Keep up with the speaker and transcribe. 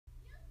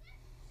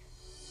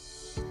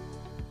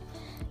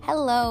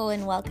Hello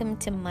and welcome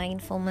to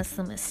Mindful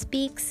Muslima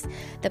Speaks,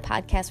 the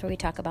podcast where we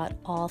talk about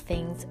all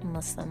things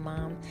Muslim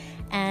mom.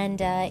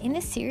 And in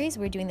this series,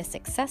 we're doing the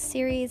success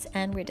series,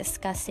 and we're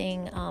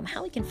discussing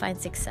how we can find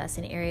success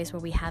in areas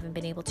where we haven't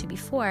been able to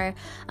before,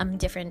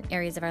 different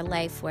areas of our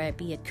life, where it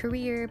be it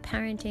career,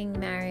 parenting,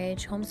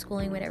 marriage,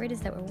 homeschooling, whatever it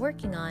is that we're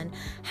working on,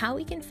 how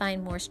we can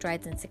find more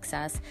strides in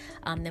success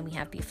than we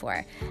have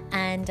before.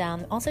 And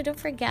also don't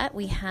forget,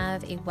 we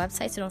have a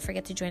website, so don't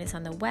forget to join us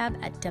on the web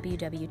at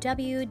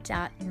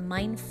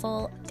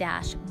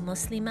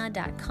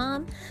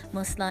www.mindful-muslima.com,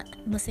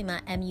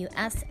 Muslima,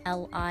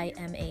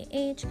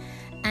 M-U-S-L-I-M-A-H,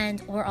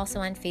 and we're also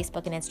on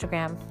Facebook and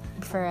Instagram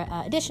for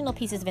additional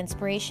pieces of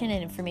inspiration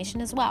and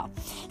information as well.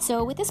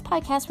 So with this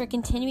podcast, we're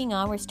continuing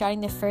on. We're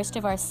starting the first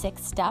of our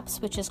 6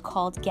 steps, which is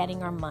called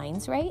Getting Our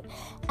Minds Right.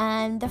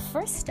 And the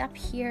first step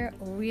here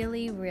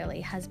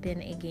really has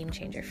been a game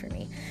changer for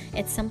me.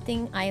 It's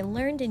something I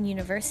learned in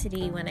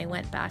university when I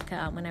went back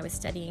when I was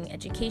studying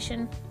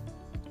education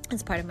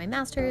as part of my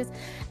master's,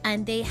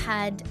 and they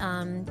had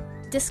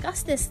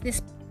discussed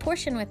this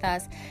portion with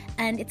us,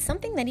 and it's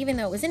something that even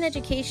though it was in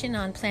education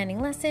on planning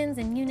lessons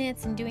and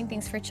units and doing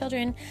things for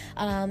children,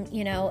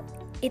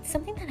 it's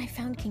something that I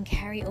found can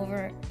carry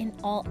over in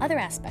all other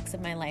aspects of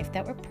my life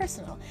that were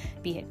personal,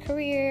 be it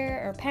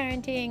career or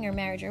parenting or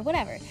marriage or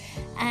whatever.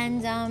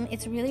 And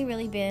it's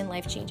really been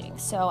life-changing.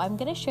 So I'm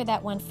going to share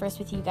that one first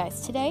with you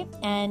guys today.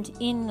 And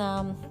in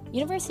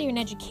university or in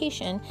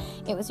education,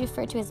 it was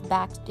referred to as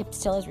it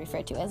still is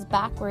referred to as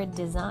backward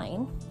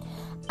design.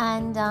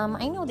 And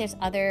I know there's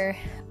other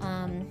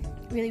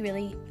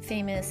really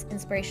famous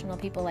inspirational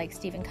people like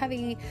Stephen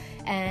Covey,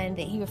 and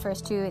he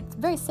refers to it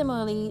very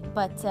similarly,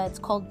 but it's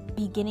called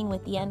beginning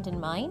with the end in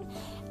mind,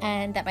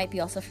 and that might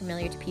be also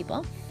familiar to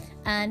people.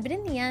 But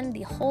in the end,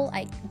 the whole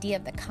idea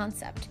of the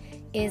concept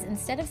is,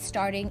 instead of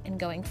starting and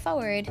going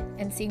forward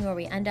and seeing where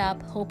we end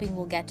up, hoping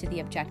we'll get to the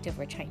objective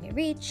we're trying to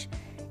reach,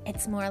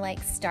 it's more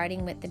like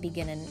starting with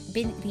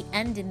the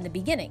end in the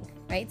beginning,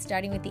 right?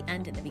 Starting with the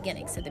end in the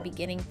beginning. So the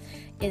beginning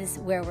is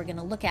where we're going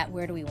to look at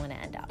where do we want to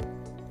end up.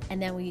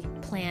 And then we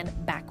plan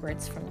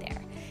backwards from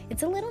there.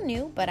 It's a little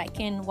new, but I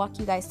can walk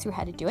you guys through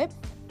how to do it.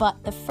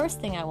 But the first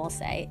thing I will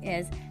say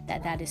is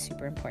that is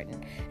super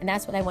important. And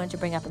that's what I wanted to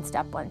bring up in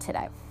step 1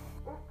 today.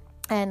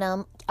 And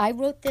I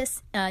wrote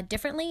this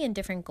differently in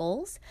different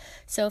goals.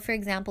 So for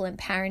example, in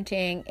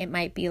parenting, it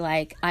might be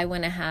like, I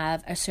want to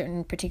have a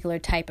certain particular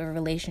type of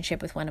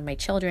relationship with one of my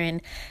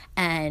children,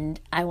 and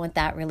I want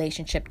that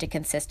relationship to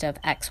consist of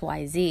X,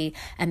 Y, Z,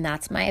 and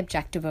that's my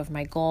objective of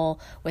my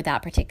goal with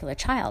that particular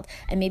child.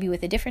 And maybe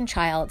with a different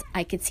child,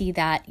 I could see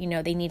that,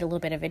 they need a little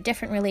bit of a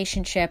different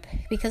relationship,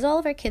 because all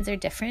of our kids are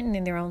different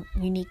and they're own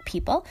unique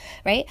people,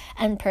 right?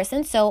 And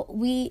person. So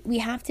we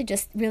have to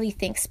just really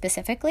think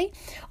specifically,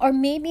 or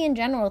maybe in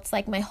general, it's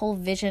like my whole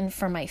vision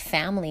for my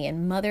family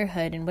and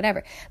motherhood and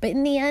whatever. But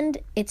in the end,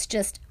 it's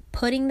just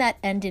putting that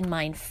end in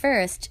mind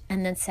first,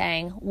 and then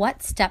saying,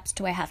 what steps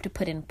do I have to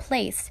put in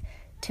place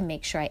to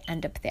make sure I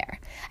end up there?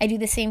 I do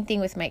the same thing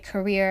with my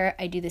career.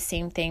 I do the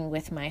same thing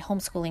with my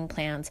homeschooling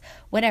plans.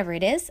 Whatever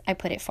it is, I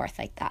put it forth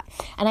like that.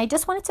 And I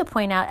just wanted to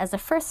point out as a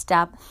first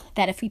step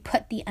that if we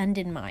put the end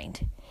in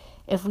mind,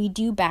 if we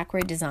do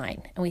backward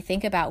design and we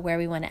think about where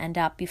we want to end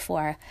up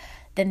before,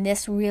 then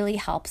this really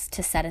helps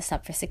to set us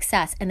up for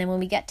success. And then when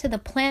we get to the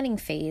planning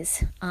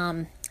phase,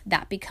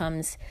 that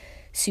becomes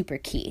super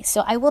key.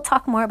 So I will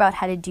talk more about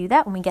how to do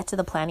that when we get to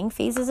the planning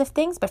phases of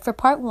things. But for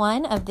part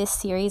 1 of this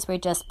series, we're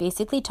just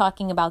basically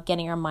talking about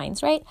getting our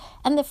minds right.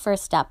 And the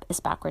first step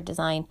is backward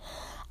design.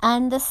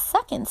 And the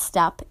second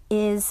step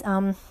is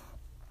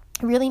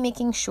really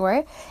making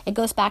sure, it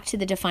goes back to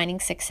the defining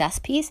success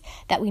piece,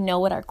 that we know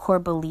what our core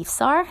beliefs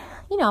are.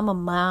 I'm a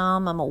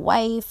mom, I'm a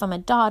wife, I'm a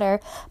daughter,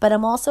 but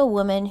I'm also a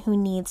woman who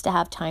needs to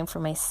have time for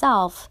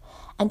myself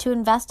and to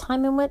invest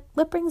time in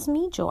what brings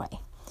me joy.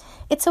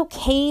 It's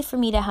okay for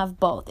me to have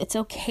both. It's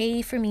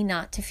okay for me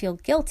not to feel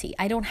guilty.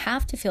 I don't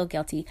have to feel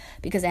guilty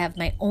because I have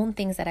my own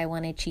things that I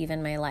want to achieve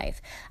in my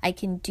life. I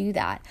can do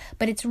that.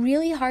 But it's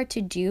really hard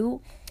to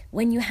do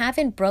when you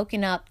haven't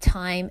broken up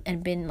time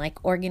and been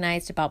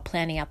organized about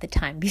planning out the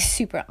time. Be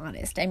super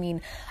honest. I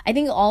mean, I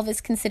think all of us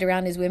can sit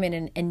around as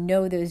women and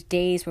know those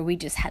days where we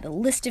just had a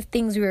list of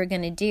things we were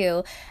going to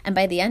do. And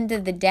by the end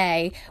of the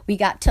day, we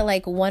got to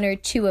 1 or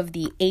 2 of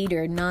the 8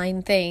 or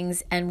 9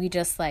 things. And we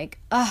just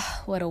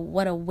what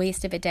a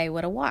waste of a day.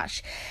 What a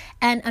wash.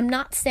 And I'm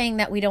not saying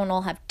that we don't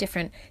all have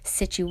different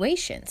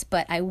situations,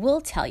 but I will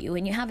tell you,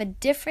 when you have a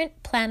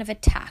different plan of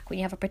attack, when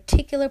you have a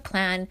particular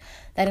plan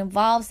that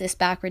involves this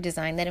backward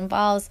design, that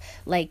involves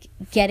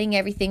getting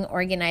everything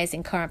organized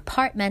and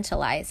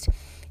compartmentalized,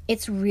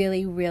 it's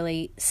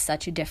really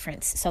such a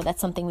difference. So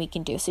that's something we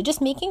can do. So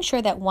just making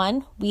sure that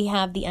 1, we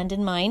have the end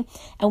in mind,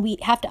 and we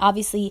have to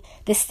obviously,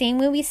 the same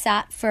way we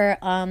sat for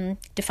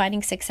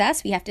defining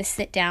success, we have to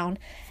sit down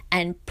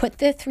and put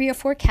the 3 or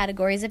 4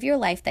 categories of your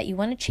life that you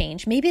want to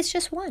change. Maybe it's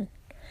just one.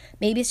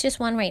 Maybe it's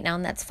just one right now,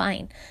 and that's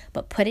fine.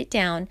 But put it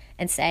down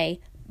and say,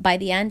 by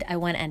the end, I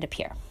want to end up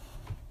here.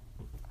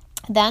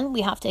 Then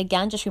we have to,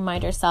 again, just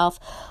remind ourselves,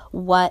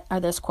 what are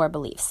those core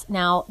beliefs?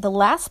 Now, the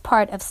last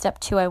part of step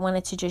 2, I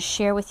wanted to just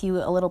share with you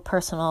a little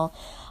personal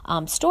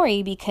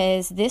story,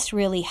 because this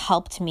really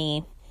helped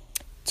me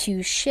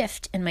to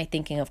shift in my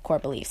thinking of core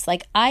beliefs.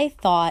 Like, I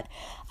thought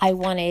I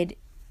wanted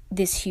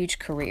this huge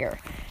career,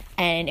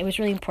 and it was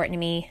really important to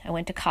me. I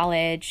went to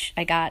college,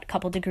 I got a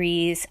couple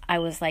degrees, I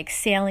was like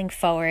sailing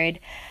forward,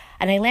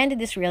 and I landed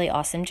this really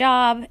awesome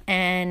job,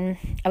 and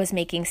I was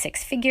making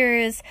 6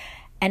 figures,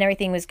 and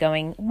everything was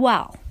going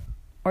well,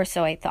 or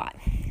so I thought.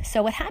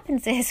 So what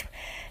happens is,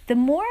 the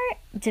more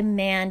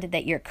demand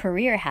that your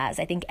career has,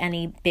 I think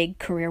any big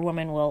career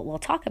woman will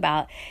talk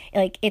about,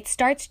 like, it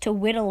starts to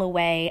whittle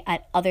away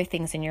at other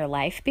things in your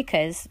life,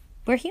 because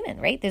we're human,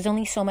 right? There's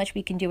only so much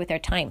we can do with our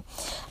time.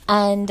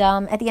 And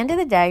at the end of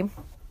the day,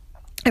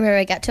 I remember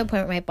I got to a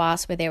point with my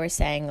boss where they were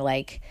saying,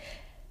 like,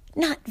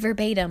 not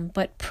verbatim,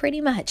 but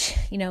pretty much,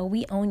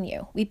 we own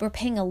you. We're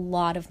paying a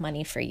lot of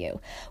money for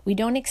you. We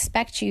don't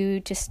expect you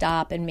to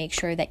stop and make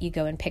sure that you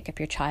go and pick up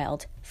your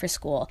child for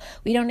school.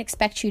 We don't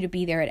expect you to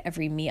be there at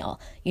every meal.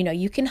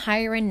 You can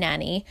hire a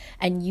nanny,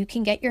 and you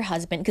can get your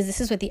husband, because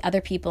this is what the other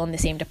people in the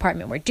same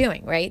department were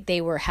doing, right? They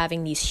were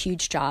having these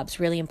huge jobs,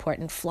 really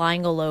important,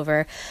 flying all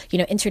over,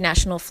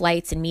 international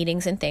flights and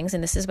meetings and things.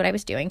 And this is what I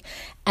was doing.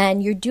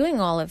 And you're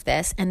doing all of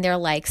this, and they're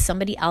like,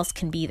 somebody else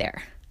can be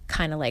there,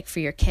 kind of like for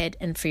your kid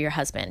and for your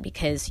husband,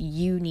 because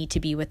you need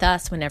to be with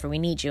us whenever we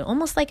need you,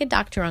 almost like a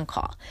doctor on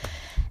call.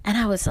 And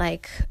I was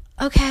like,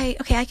 okay,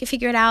 I can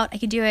figure it out. I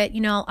can do it.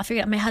 I'll figure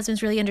it out. My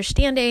husband's really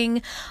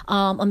understanding.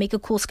 I'll make a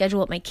cool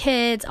schedule with my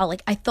kids.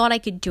 I thought I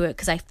could do it,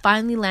 because I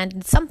finally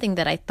landed something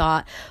that I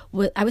thought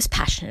I was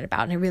passionate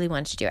about, and I really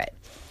wanted to do it.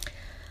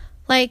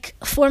 Like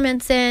 4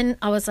 months in,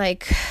 I was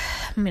like,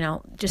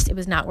 it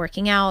was not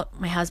working out.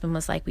 My husband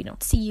was like, we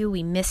don't see you,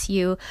 we miss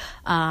you.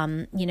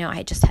 I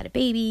had just had a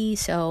baby,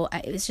 so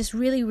it was just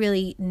really,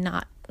 really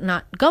not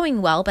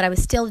going well, but I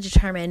was still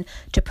determined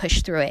to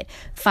push through it.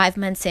 5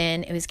 months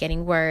in, it was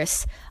getting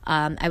worse.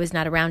 I was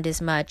not around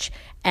as much.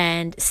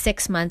 And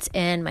 6 months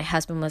in, my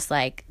husband was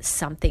like,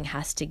 something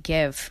has to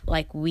give.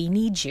 Like, we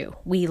need you.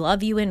 We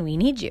love you, and we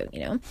need you,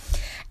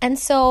 And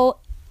so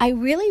I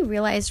really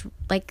realized,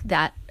 like,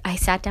 that I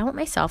sat down with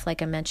myself,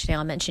 like I'll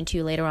mention to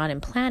you later on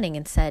in planning,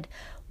 and said,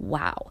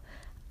 wow,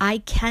 I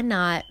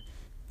cannot,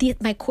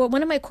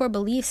 one of my core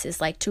beliefs is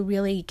like to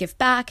really give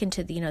back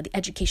into the, the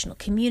educational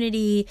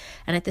community.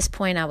 And at this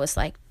point I was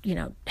like,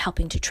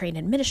 helping to train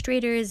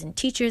administrators and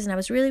teachers. And I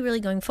was really, really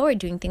going forward,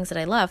 doing things that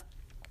I love,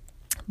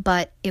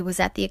 but it was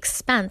at the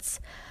expense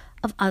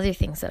of other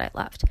things that I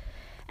loved.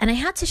 And I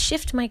had to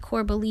shift my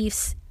core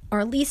beliefs,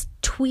 or at least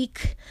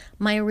tweak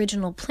my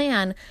original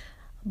plan.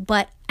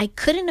 But I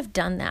couldn't have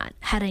done that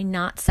had I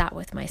not sat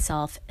with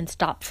myself and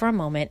stopped for a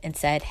moment and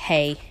said,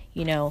 hey,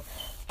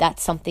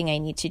 that's something I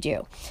need to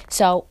do.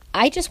 So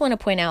I just want to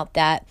point out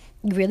that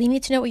you really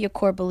need to know what your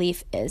core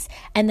belief is.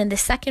 And then the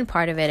second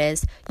part of it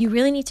is, you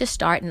really need to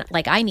start, and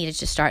like I needed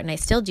to start, and I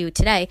still do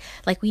today,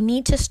 like we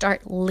need to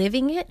start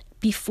living it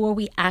before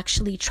we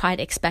actually try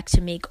to expect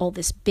to make all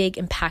this big,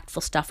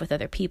 impactful stuff with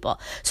other people.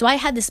 So I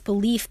had this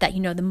belief that,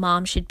 the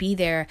mom should be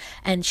there,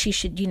 and she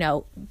should,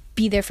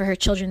 be there for her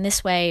children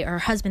this way, or her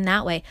husband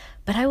that way,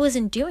 but I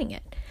wasn't doing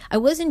it. I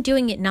wasn't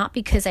doing it not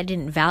because I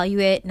didn't value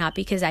it, not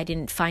because I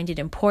didn't find it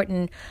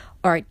important,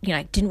 or,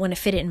 I didn't want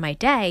to fit it in my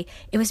day.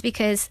 It was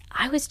because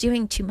I was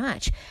doing too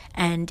much,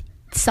 and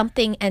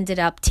something ended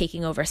up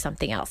taking over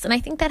something else. And I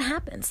think that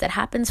happens. That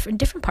happens for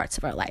different parts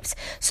of our lives.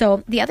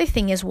 So the other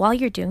thing is, while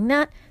you're doing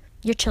that,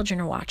 your children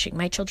are watching.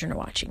 My children are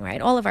watching,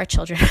 right? All of our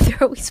children,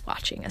 they're always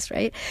watching us,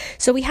 right?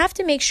 So we have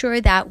to make sure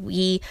that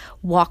we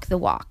walk the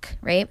walk,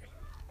 right?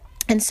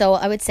 And so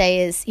I would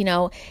say is,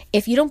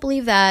 if you don't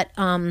believe that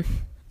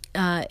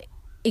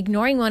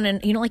ignoring one,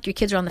 and you don't like your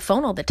kids are on the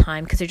phone all the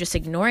time because they're just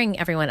ignoring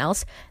everyone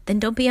else, then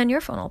don't be on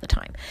your phone all the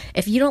time.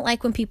 If you don't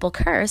like when people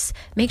curse,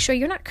 make sure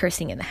you're not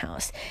cursing in the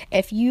house.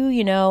 If you,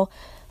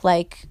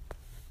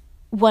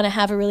 want to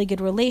have a really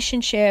good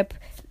relationship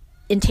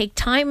and take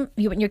time,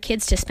 you want your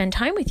kids to spend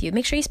time with you,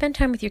 make sure you spend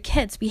time with your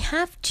kids. We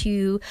have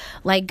to,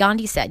 like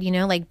Gandhi said,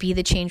 be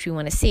the change we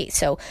want to see.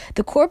 So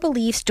the core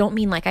beliefs don't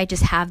mean like I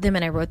just have them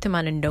and I wrote them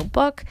on a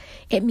notebook.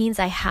 It means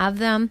I have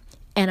them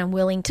and I'm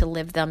willing to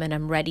live them, and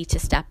I'm ready to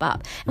step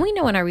up. And we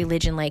know in our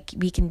religion, like,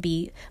 we can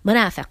be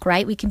munafiq,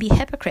 right? We can be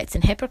hypocrites,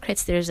 and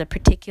hypocrites, there's a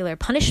particular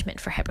punishment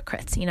for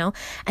hypocrites,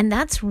 and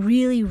that's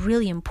really,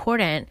 really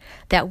important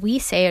that we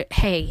say,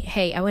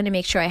 hey, I want to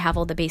make sure I have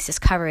all the bases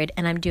covered,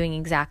 and I'm doing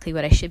exactly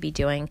what I should be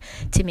doing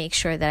to make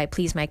sure that I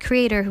please my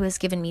Creator, who has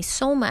given me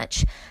so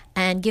much,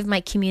 and give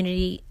my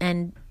community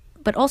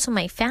but also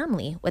my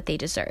family what they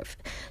deserve.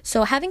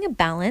 So having a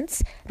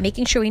balance,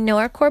 making sure we know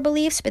our core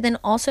beliefs, but then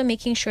also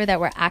making sure that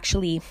we're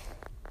actually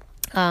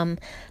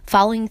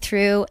following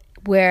through,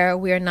 where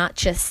we're not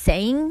just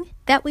saying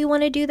that we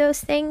want to do those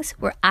things,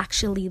 we're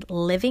actually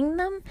living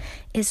them,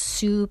 is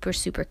super,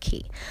 super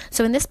key.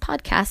 So in this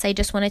podcast, I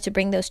just wanted to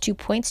bring those 2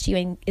 points to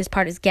you as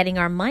part of getting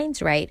our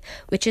minds right,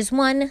 which is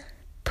 1,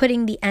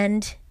 putting the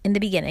end in the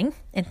beginning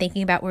and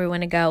thinking about where we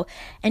want to go,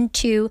 and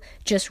 2,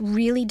 just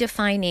really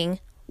defining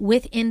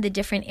within the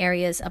different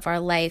areas of our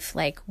life,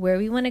 like where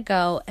we want to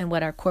go and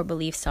what our core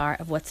beliefs are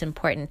of what's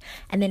important,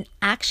 and then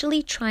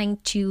actually trying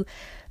to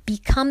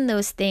become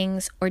those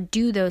things or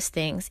do those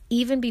things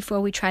even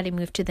before we try to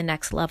move to the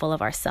next level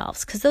of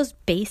ourselves, because those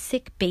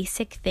basic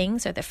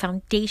things are the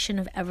foundation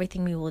of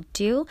everything we will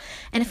do.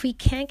 And if we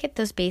can't get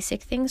those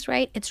basic things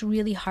right, it's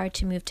really hard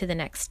to move to the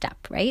next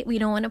step, right? We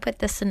don't want to put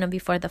the sunnah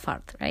before the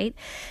fard, right?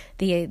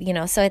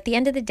 So at the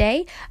end of the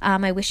day,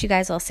 I wish you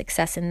guys all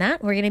success in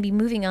that. We're going to be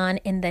moving on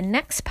in the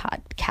next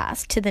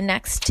podcast to the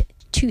next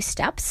 2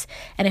 steps,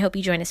 and I hope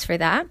you join us for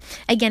that.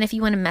 Again, if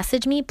you want to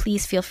message me,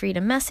 please feel free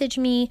to message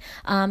me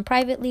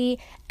privately.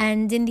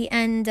 And in the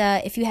end,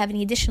 if you have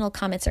any additional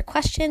comments or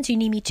questions, you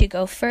need me to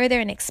go further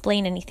and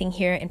explain anything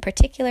here in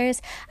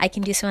particulars, I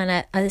can do so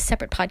on a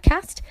separate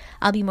podcast.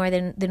 I'll be more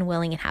than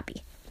willing and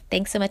happy.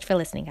 Thanks so much for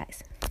listening,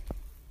 guys.